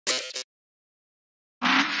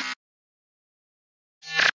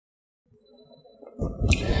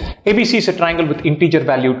ABC is a triangle with integer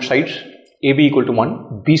valued sides, AB equal to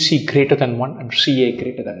 1, BC greater than 1 and CA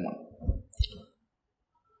greater than 1.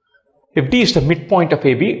 If D is the midpoint of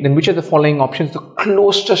AB, then which of the following options is the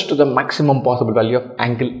closest to the maximum possible value of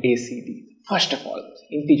angle ACD? First of all,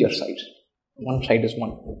 integer sides. One side is 1.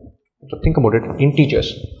 So think about it,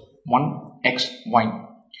 integers 1, x, y.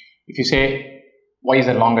 If you say y is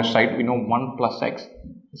the longest side, we know 1 plus x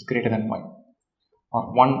is greater than y,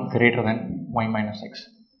 or 1 greater than y minus x.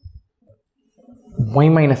 Y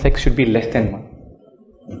minus x should be less than 1.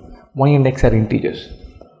 Y and x are integers.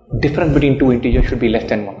 Difference between two integers should be less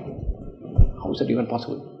than 1. How is that even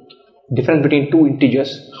possible? Difference between two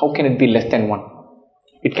integers, how can it be less than 1?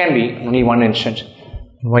 It can be only one instance,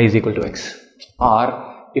 y is equal to x.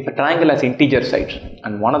 Or if a triangle has integer sides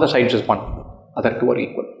and one of the sides is 1, other two are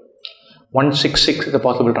equal. 166 is a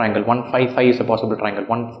possible triangle, 155 is a possible triangle,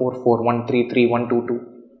 144, 133, 122.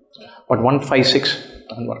 But 156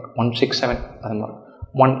 doesn't work, 167 doesn't work,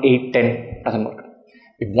 1810 doesn't work.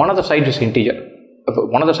 If one of the sides is integer, if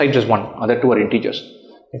one of the sides is 1, other two are integers,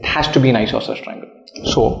 it has to be an isosceles triangle.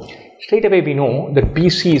 So straight away we know that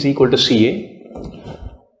BC is equal to CA.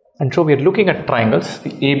 And so we are looking at triangles.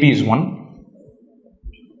 The AB is 1,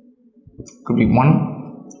 could be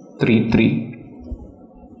 1, 3, 3,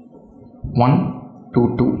 1,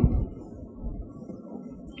 2, 2,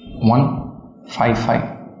 1, 5, 5,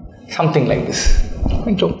 something like this.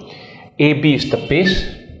 And so AB is the base,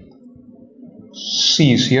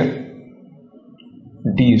 C is here,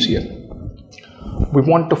 D is here. We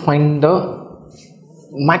want to find the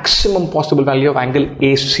maximum possible value of angle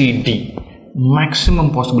ACD,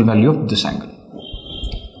 maximum possible value of this angle.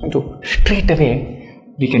 And so straight away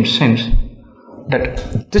we can sense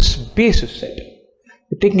that this base is set.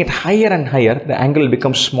 You're taking it higher and higher, the angle will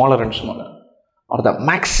become smaller and smaller, or the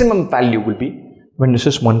maximum value will be when this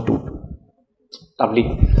is 1, 2, 2. Lovely.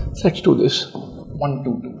 So let's do this. 1,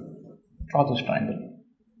 2, 2. Draw this triangle.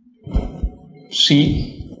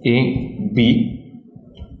 C, A, B,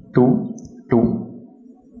 2, 2,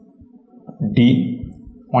 D,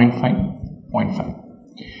 0.5, 0.5. We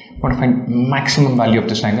want to find maximum value of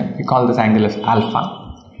this angle. We call this angle as alpha.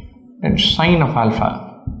 Then sine of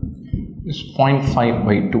alpha is 0.5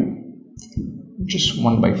 by 2, which is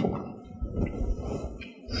 1 by 4.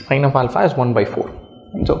 Sine of alpha is 1 by 4.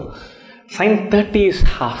 And so sine 30 is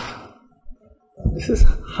half. This is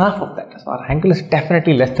half of that. So our angle is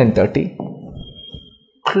definitely less than 30.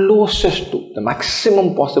 Closest to the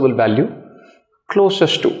maximum possible value,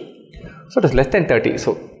 closest to. So it is less than 30.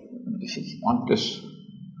 So this is not this,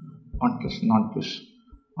 not this, not this,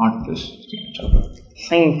 not this.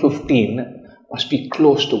 Sine 15 must be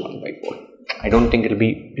close to 1 by 4. I don't think it'll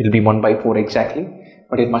be 1 by 4 exactly,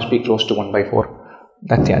 but it must be close to 1 by 4.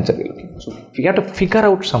 That's the answer we're looking for. So we have to figure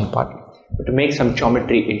out some part, but to make some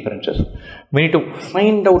geometry inferences, we need to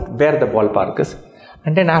find out where the ballpark is.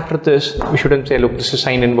 And then after this, we shouldn't say, look, this is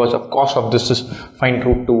sine inverse of cos of this is find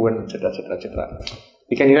root 2 and etc, etc, etc.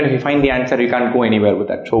 We can, even if you find the answer, you can't go anywhere with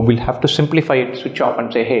that. So we'll have to simplify it, switch off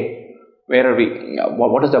and say, hey, where are we?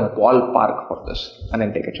 What is the ballpark for this? And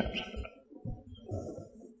then take a chance.